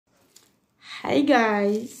Hi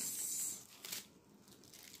guys,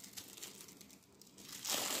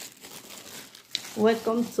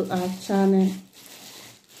 welcome to our channel.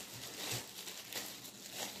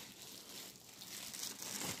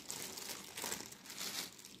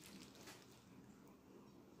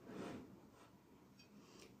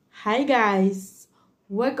 Hi guys,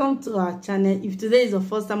 welcome to our channel. If today is the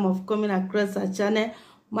first time of coming across our channel,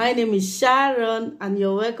 my name is Sharon and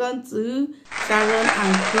you're welcome to Sharon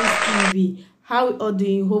and Chris TV. How we all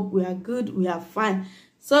doing? Hope we are good, we are fine.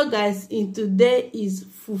 So guys, in today is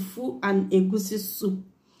fufu and egusi soup.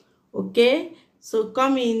 Okay, so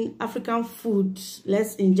come in, African food.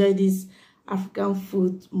 Let's enjoy this African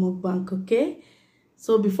food mukbang. Okay,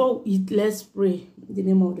 so before we eat, let's pray. In the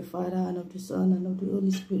name of the Father, and of the Son, and of the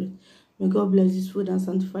Holy Spirit. May God bless this food and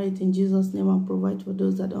sanctify it in Jesus' name and provide for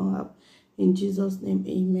those that don't have. In Jesus' name,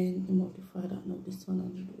 amen. In the name of the Father, and of the Son, and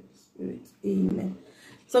of the Holy Spirit. Amen.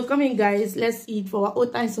 So come in, guys. Let's eat. For our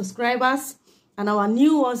old-time subscribers and our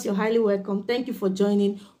new ones, you're highly welcome. Thank you for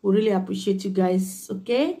joining. We really appreciate you guys.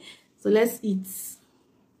 Okay, so let's eat.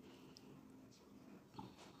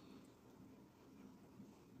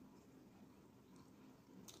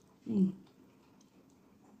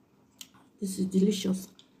 This is delicious.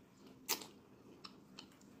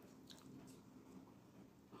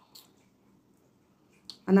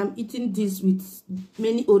 And I'm eating this with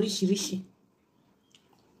many orishi.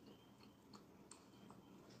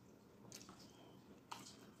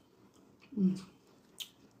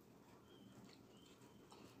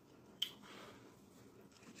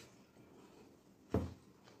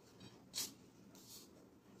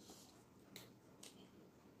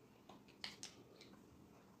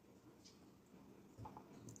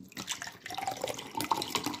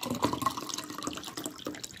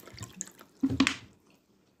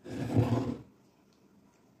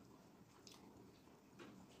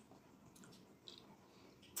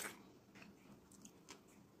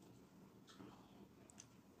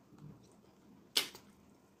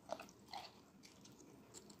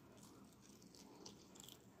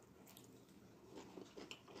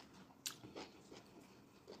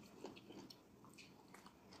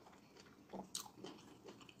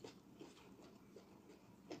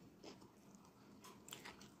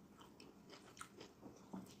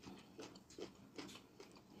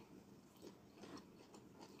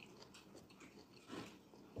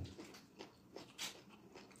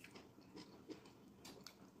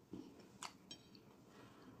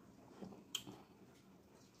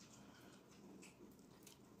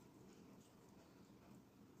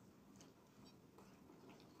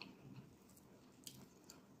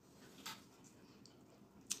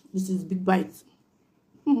 This is big bites.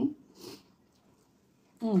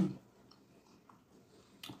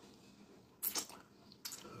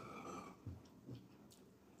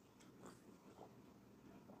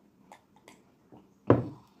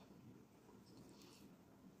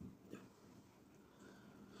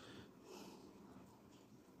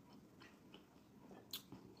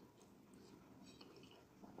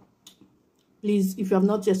 Please, if you have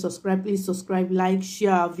not yet subscribed, please subscribe, like,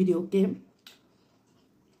 share our video, okay?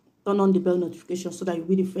 Turn on the bell notification so that you'll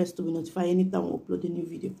be the first to be notified anytime we upload a new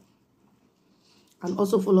video. And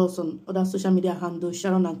also follow us on other social media handles,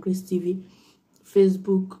 Sharon and Chris TV,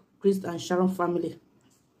 Facebook, Chris and Sharon Family.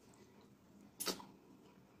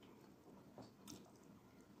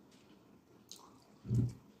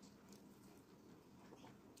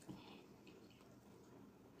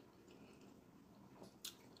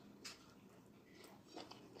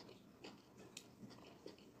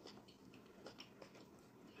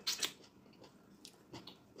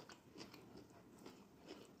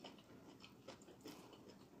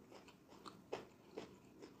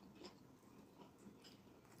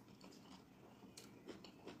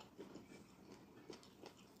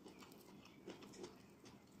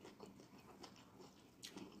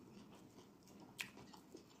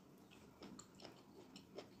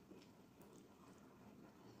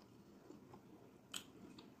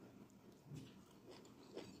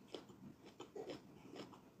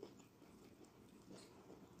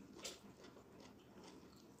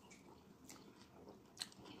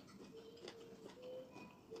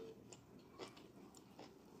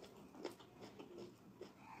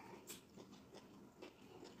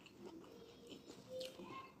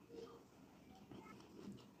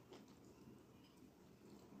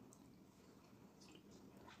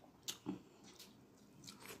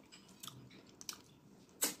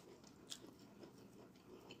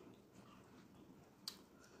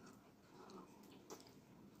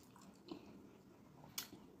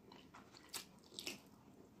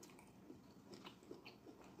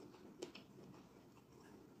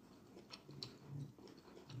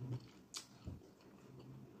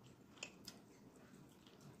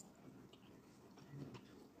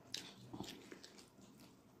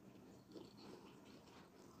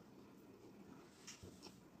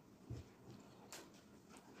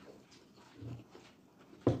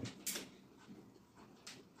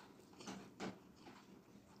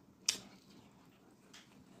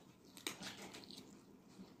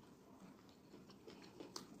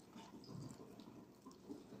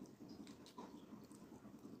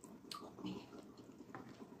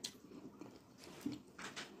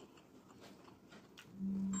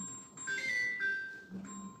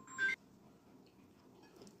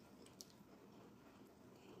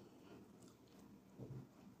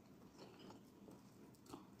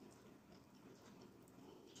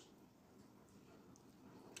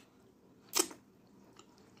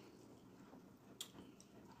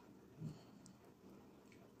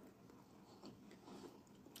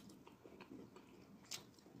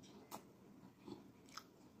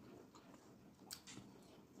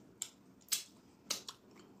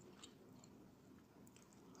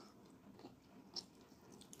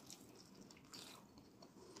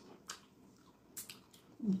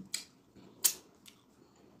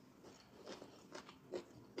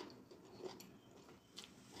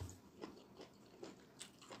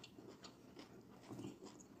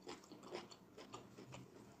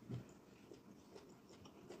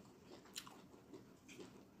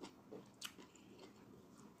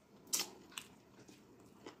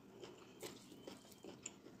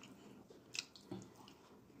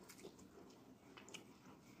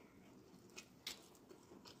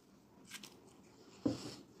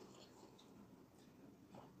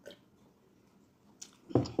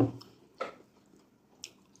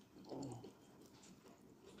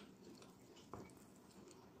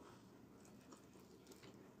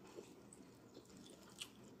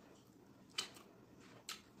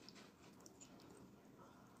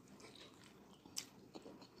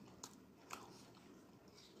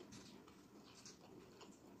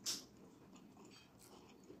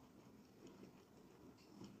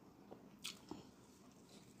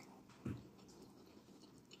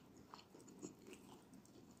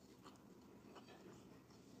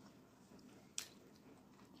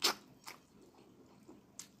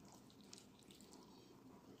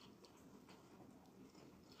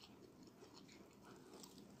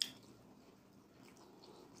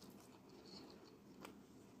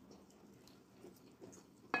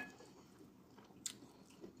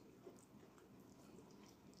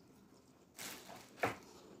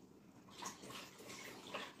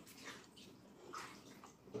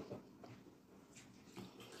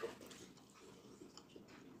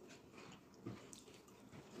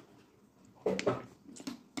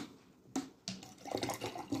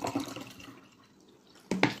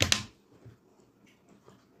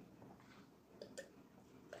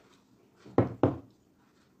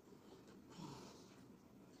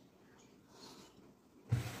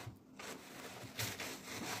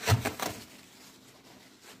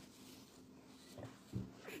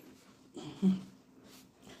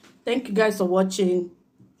 Thank you guys for watching.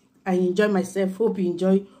 I enjoy myself. Hope you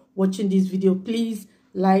enjoy watching this video. Please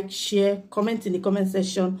like, share, comment in the comment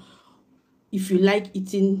section if you like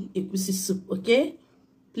eating egusi soup. Okay,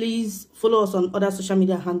 please follow us on other social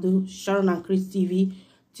media handle, Sharon and Chris TV,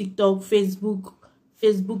 TikTok, Facebook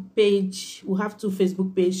page. We have 2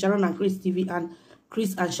 Facebook page, Sharon and Chris TV and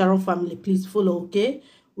Chris and Sharon family. Please follow. Okay,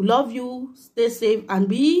 we love you. Stay safe and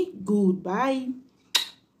be good. Bye.